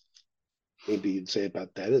thing maybe you'd say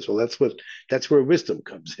about that is, well, that's where wisdom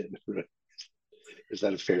comes in. Right? Is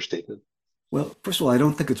that a fair statement? Well, first of all, I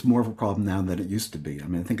don't think it's more of a problem now than it used to be. I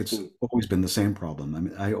mean, I think it's always been the same problem. I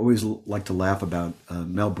mean, I always like to laugh about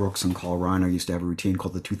Mel Brooks and Carl Reiner used to have a routine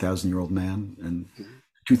called the 2,000-year-old man. And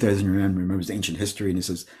 2,000-year-old man remembers ancient history, and he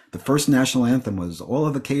says, the first national anthem was, all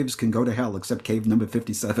of the caves can go to hell except cave number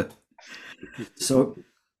 57. So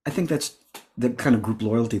I think that's the kind of group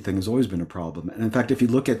loyalty thing has always been a problem. And in fact, if you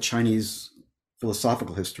look at Chinese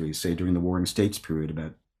philosophical history, say during the Warring States period,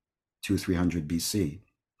 about 300 BC,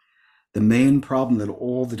 the main problem that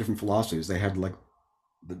all the different philosophies they had, like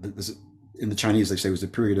in the Chinese, they say was the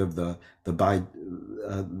period of the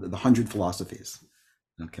 100 philosophies.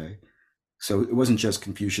 Okay, so it wasn't just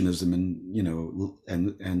Confucianism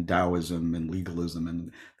and Taoism and legalism,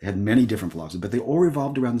 and they had many different philosophies, but they all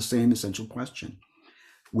revolved around the same essential question,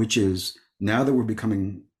 which is, now that we're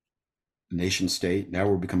becoming a nation state, now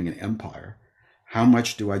we're becoming an empire, how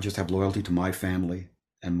much do I just have loyalty to my family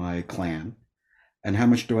and my clan? And how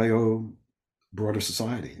much do I owe broader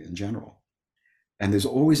society in general? And there's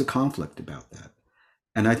always a conflict about that.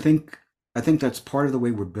 And I think that's part of the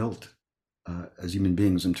way we're built as human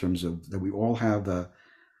beings, in terms of that we all have a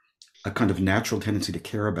kind of natural tendency to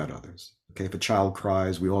care about others. Okay, if a child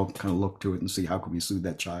cries, we all kind of look to it and see how can we soothe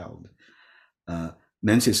that child.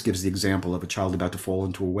 Mencius gives the example of a child about to fall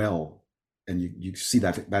into a well, and you see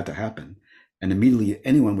that about to happen, and immediately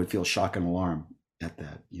anyone would feel shock and alarm at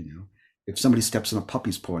that. If somebody steps on a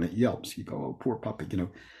puppy's paw and it yelps, you go, "Oh, poor puppy."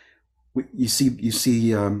 You see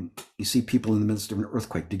people in the midst of an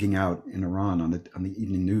earthquake digging out in Iran on the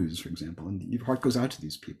evening news, for example, and your heart goes out to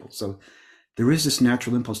these people. So there is this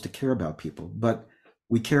natural impulse to care about people, but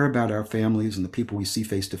we care about our families and the people we see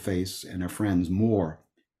face to face and our friends more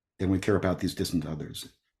than we care about these distant others.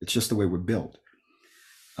 It's just the way we're built.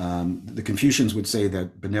 The Confucians would say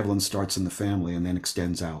that benevolence starts in the family and then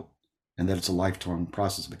extends out, and that it's a lifetime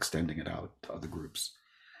process of extending it out to other groups.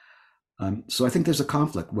 So I think there's a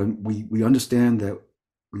conflict when we understand that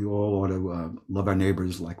we all ought to love our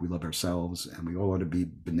neighbors like we love ourselves, and we all ought to be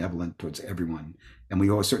benevolent towards everyone, and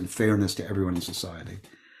we owe a certain fairness to everyone in society.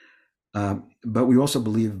 But we also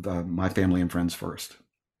believe my family and friends first,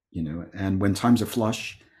 and when times are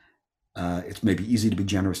flush, it's maybe easy to be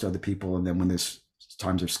generous to other people, and then when there's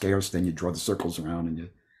times are scarce, then you draw the circles around and you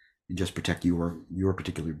just protect your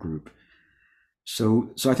particular group. So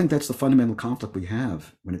I think that's the fundamental conflict we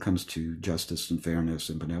have when it comes to justice and fairness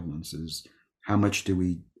and benevolence, is how much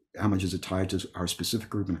is it tied to our specific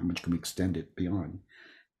group and how much can we extend it beyond?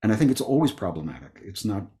 And I think it's always problematic. It's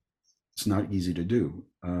not easy to do.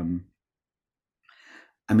 I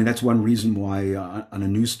mean, that's one reason why on a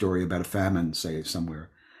news story about a famine, say somewhere,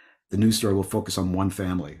 the news story will focus on one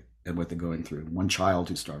family and what they're going through, one child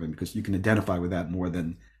who's starving, because you can identify with that more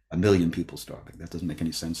than a million people starving. That doesn't make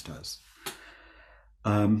any sense to us.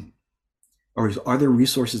 Or are there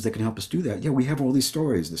resources that can help us do that? Yeah, we have all these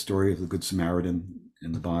stories. The story of the Good Samaritan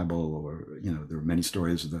in the Bible, or there are many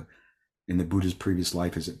stories in the Buddha's previous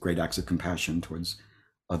life, is great acts of compassion towards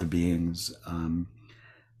other beings.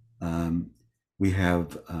 We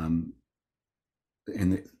have I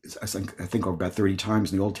think about 30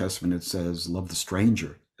 times in the Old Testament it says, "Love the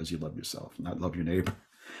stranger as you love yourself," not love your neighbor.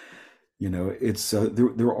 It's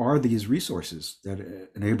there are these resources that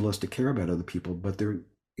enable us to care about other people, but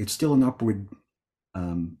it's still an upward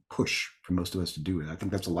push for most of us to do it. I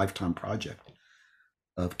think that's a lifetime project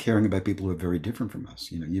of caring about people who are very different from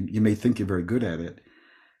us. You may think you're very good at it,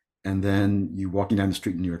 and then you're walking down the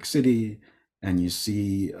street in New York City and you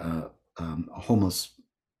see a homeless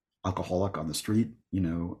alcoholic on the street,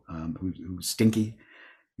 who's stinky,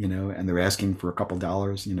 and they're asking for a couple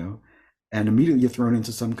dollars, and immediately you're thrown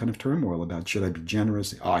into some kind of turmoil about, should I be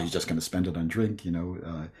generous? Oh, he's just going to spend it on drink,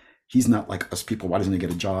 he's not like us people. Why doesn't he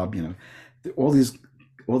get a job? All these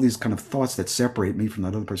kind of thoughts that separate me from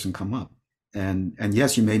that other person come up. And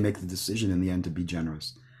yes, you may make the decision in the end to be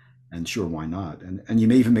generous, and sure, why not? And you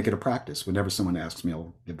may even make it a practice. Whenever someone asks me,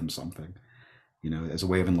 I'll give them something, as a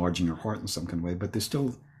way of enlarging your heart in some kind of way. But it's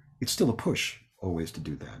still a push always to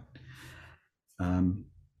do that.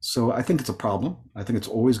 So I think it's a problem. I think it's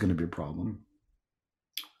always going to be a problem.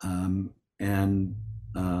 And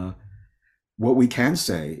what we can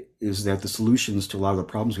say is that the solutions to a lot of the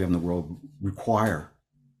problems we have in the world require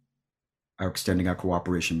our extending our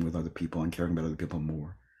cooperation with other people and caring about other people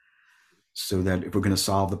more. So that if we're going to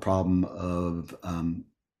solve the problem of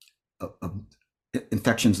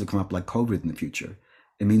infections that come up like COVID in the future,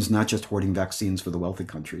 it means not just hoarding vaccines for the wealthy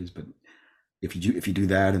countries, but if you do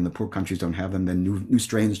that and the poor countries don't have them, then new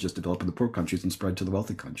strains just develop in the poor countries and spread to the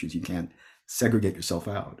wealthy countries. You can't segregate yourself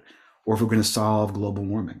out. Or if we're going to solve global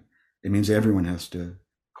warming, it means everyone has to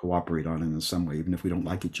cooperate on it in some way, even if we don't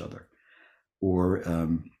like each other. Or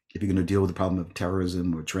if you're going to deal with the problem of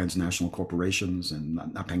terrorism or transnational corporations and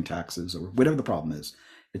not paying taxes or whatever the problem is,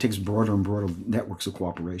 it takes broader and broader networks of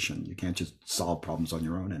cooperation. You can't just solve problems on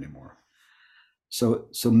your own anymore. So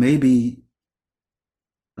maybe,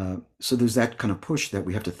 so there's that kind of push that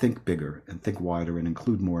we have to think bigger and think wider and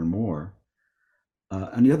include more and more.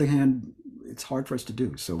 On the other hand, it's hard for us to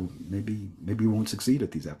do. So maybe we won't succeed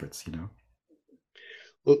at these efforts,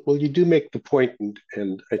 Well, you do make the point,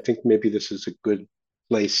 and I think maybe this is a good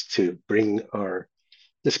place to bring our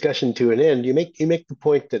discussion to an end. You make the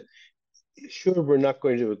point that sure, we're not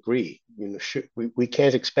going to agree. Sure, we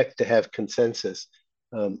can't expect to have consensus,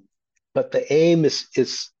 but the aim is to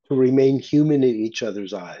remain human in each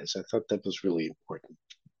other's eyes. I thought that was really important.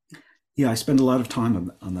 Yeah, I spend a lot of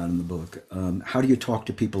time on that in the book. How do you talk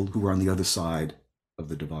to people who are on the other side of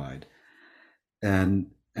the divide? And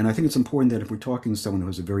I think it's important that if we're talking to someone who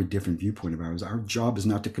has a very different viewpoint of ours, our job is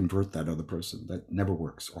not to convert that other person. That never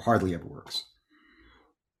works, or hardly ever works.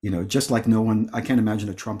 Just like I can't imagine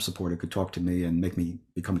a Trump supporter could talk to me and make me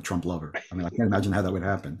become a Trump lover. I mean, I can't imagine how that would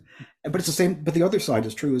happen. But it's the same, but the other side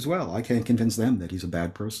is true as well. I can't convince them that he's a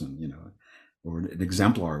bad person, or an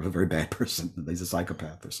exemplar of a very bad person, that he's a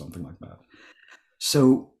psychopath or something like that.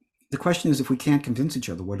 So the question is, if we can't convince each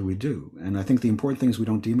other, what do we do? And I think the important thing is we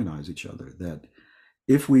don't demonize each other, that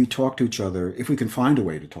if we talk to each other, if we can find a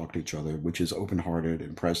way to talk to each other, which is open-hearted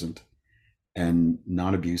and present and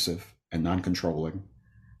non-abusive and non-controlling,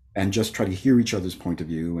 and just try to hear each other's point of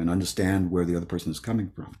view and understand where the other person is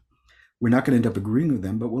coming from, we're not going to end up agreeing with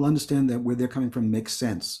them, but we'll understand that where they're coming from makes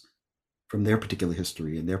sense from their particular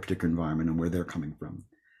history and their particular environment and where they're coming from.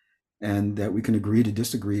 And that we can agree to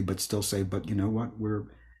disagree, but still say, but you know what, we're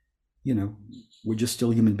just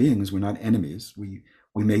still human beings. We're not enemies. We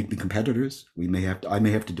may be competitors. I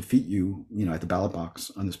may have to defeat you, at the ballot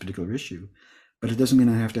box on this particular issue, but it doesn't mean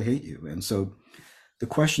I have to hate you. And so the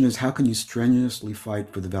question is, how can you strenuously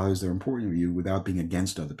fight for the values that are important to you without being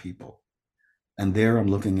against other people? And there I'm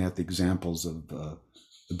looking at the examples of the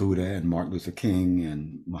Buddha and Martin Luther King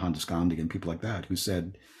and Mohandas Gandhi and people like that, who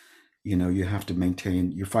said, you have to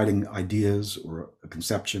maintain, you're fighting ideas or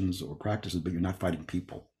conceptions or practices, but you're not fighting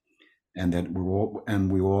people. And that we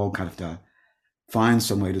all kind of to find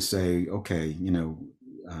some way to say, okay,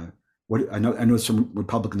 what I know some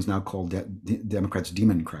Republicans now call Democrats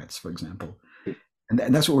Democrats, for example.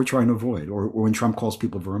 And that's what we're trying to avoid, or when Trump calls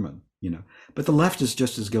people vermin, But the left is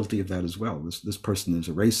just as guilty of that as well. This person is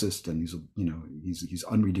a racist, and he's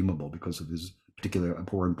unredeemable because of his particular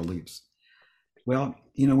abhorrent beliefs. Well,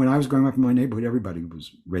 when I was growing up in my neighborhood, everybody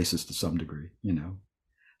was racist to some degree.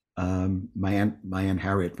 My aunt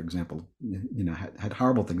Harriet, for example, had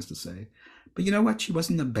horrible things to say, but you know what? She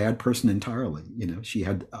wasn't a bad person entirely. She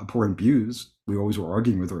had abhorrent views. We always were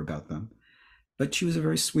arguing with her about them, but she was a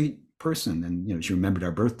very sweet person, and she remembered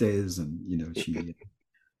our birthdays, and she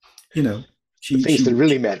things that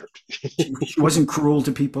really mattered. she wasn't cruel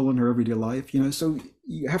to people in her everyday life. So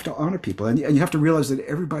you have to honor people, and you have to realize that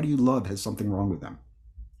everybody you love has something wrong with them.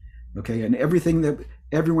 Okay, and everyone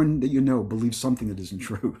that believes something that isn't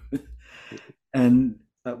true, and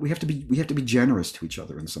we have to be generous to each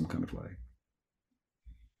other in some kind of way.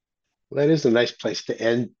 Well, that is a nice place to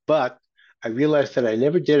end, but I realized that I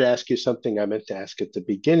never did ask you something I meant to ask at the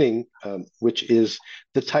beginning, which is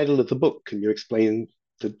the title of the book. Can you explain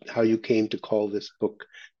how you came to call this book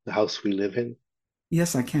The House We Live In?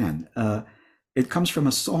 Yes, I can. It comes from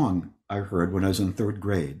a song I heard when I was in third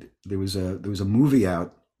grade. There was a movie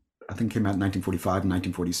out, I think it came out in 1945 and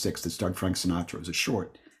 1946 that starred Frank Sinatra. It was a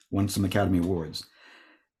short, won some Academy Awards,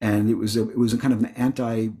 and it was a kind of an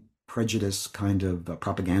anti-prejudice kind of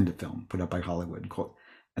propaganda film put up by Hollywood.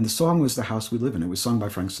 And the song was "The House We Live In." It was sung by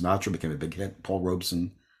Frank Sinatra, became a big hit. Paul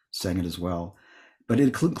Robeson sang it as well. But it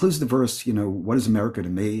includes the verse, "What is America to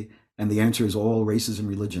me?" And the answer is all races and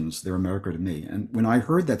religions. They're America to me. And when I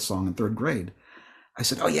heard that song in third grade, I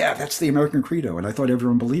said, "Oh yeah, that's the American credo." And I thought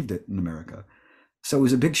everyone believed it in America. So it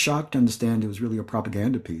was a big shock to understand it was really a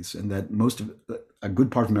propaganda piece, and that a good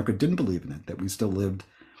part of America didn't believe in it. That we still lived.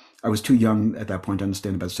 I was too young at that point to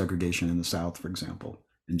understand about segregation in the South, for example,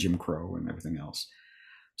 and Jim Crow and everything else.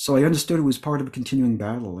 So I understood it was part of a continuing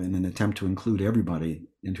battle in an attempt to include everybody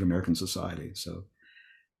into American society. So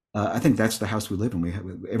I think that's the house we live in.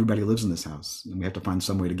 Everybody lives in this house, and we have to find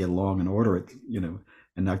some way to get along and order it,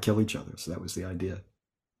 and not kill each other. So that was the idea.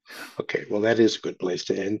 Okay, well, that is a good place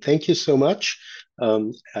to end. Thank you so much.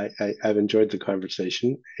 I've enjoyed the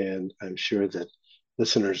conversation, and I'm sure that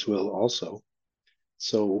listeners will also.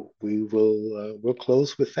 So we'll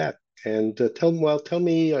close with that. And tell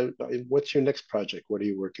me, what's your next project? What are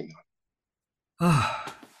you working on?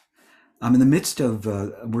 Ah, I'm in the midst of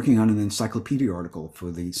working on an encyclopedia article for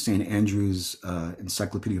the St. Andrew's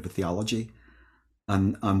Encyclopedia of Theology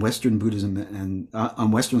on Western Buddhism and on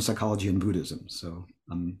Western psychology and Buddhism. So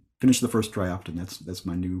I'm finished the first draft, and that's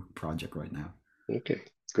my new project right now. Okay,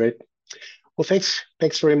 great. Well, thanks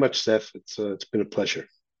very much, Seth. It's been a pleasure.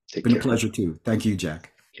 Take Been a care. pleasure too. Thank you,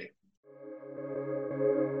 Jack.